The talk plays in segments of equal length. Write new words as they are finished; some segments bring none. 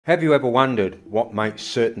Have you ever wondered what makes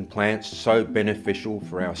certain plants so beneficial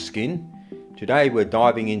for our skin? Today we're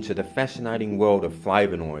diving into the fascinating world of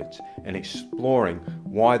flavonoids and exploring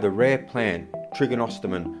why the rare plant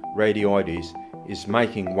Trigonostemon reidioides is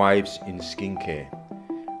making waves in skincare.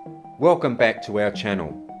 Welcome back to our channel,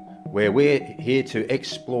 where we're here to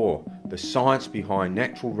explore the science behind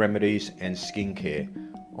natural remedies and skincare.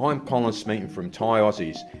 I'm Colin Smeaton from Thai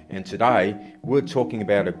Aussies, and today we're talking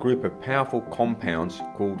about a group of powerful compounds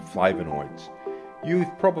called flavonoids.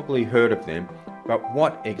 You've probably heard of them, but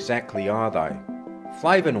what exactly are they?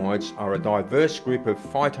 Flavonoids are a diverse group of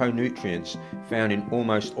phytonutrients found in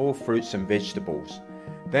almost all fruits and vegetables.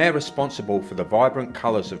 They're responsible for the vibrant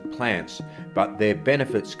colours of plants, but their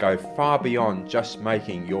benefits go far beyond just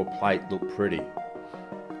making your plate look pretty.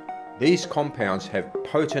 These compounds have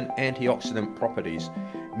potent antioxidant properties,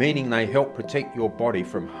 meaning they help protect your body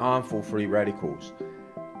from harmful free radicals.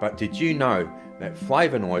 But did you know that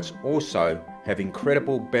flavonoids also have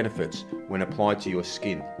incredible benefits when applied to your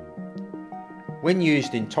skin? When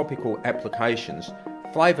used in topical applications,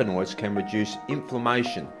 flavonoids can reduce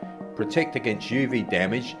inflammation, protect against UV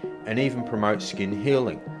damage, and even promote skin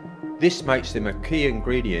healing. This makes them a key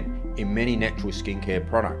ingredient in many natural skincare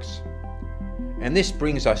products. And this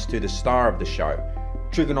brings us to the star of the show,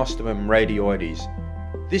 Trigonostemon reidioides.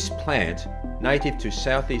 This plant, native to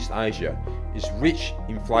Southeast Asia, is rich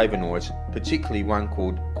in flavonoids, particularly one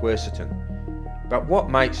called quercetin. But what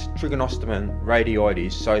makes Trigonostemon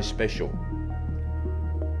reidioides so special?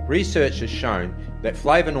 Research has shown that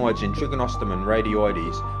flavonoids in Trigonostemon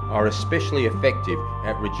reidioides are especially effective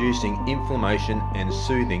at reducing inflammation and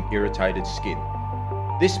soothing irritated skin.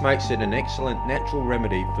 This makes it an excellent natural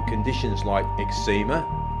remedy for conditions like eczema,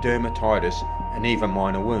 dermatitis, and even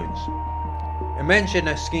minor wounds. Imagine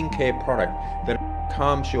a skincare product that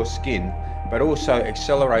calms your skin but also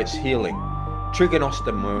accelerates healing.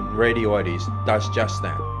 Trigonostemon reidioides does just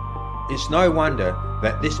that. It's no wonder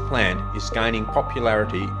that this plant is gaining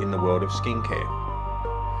popularity in the world of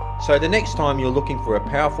skincare. So the next time you're looking for a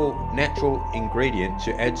powerful natural ingredient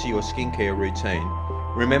to add to your skincare routine,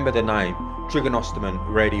 remember the name Trigonostemon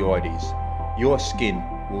reidioides. Your skin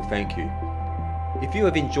will thank you. If you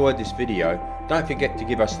have enjoyed this video, don't forget to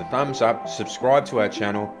give us the thumbs up, subscribe to our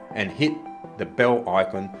channel, and hit the bell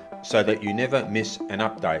icon so that you never miss an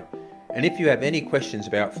update. And if you have any questions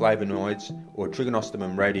about flavonoids or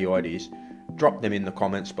Trigonostemon reidioides, drop them in the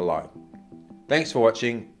comments below. Thanks for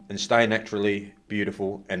watching, and stay naturally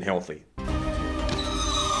beautiful and healthy.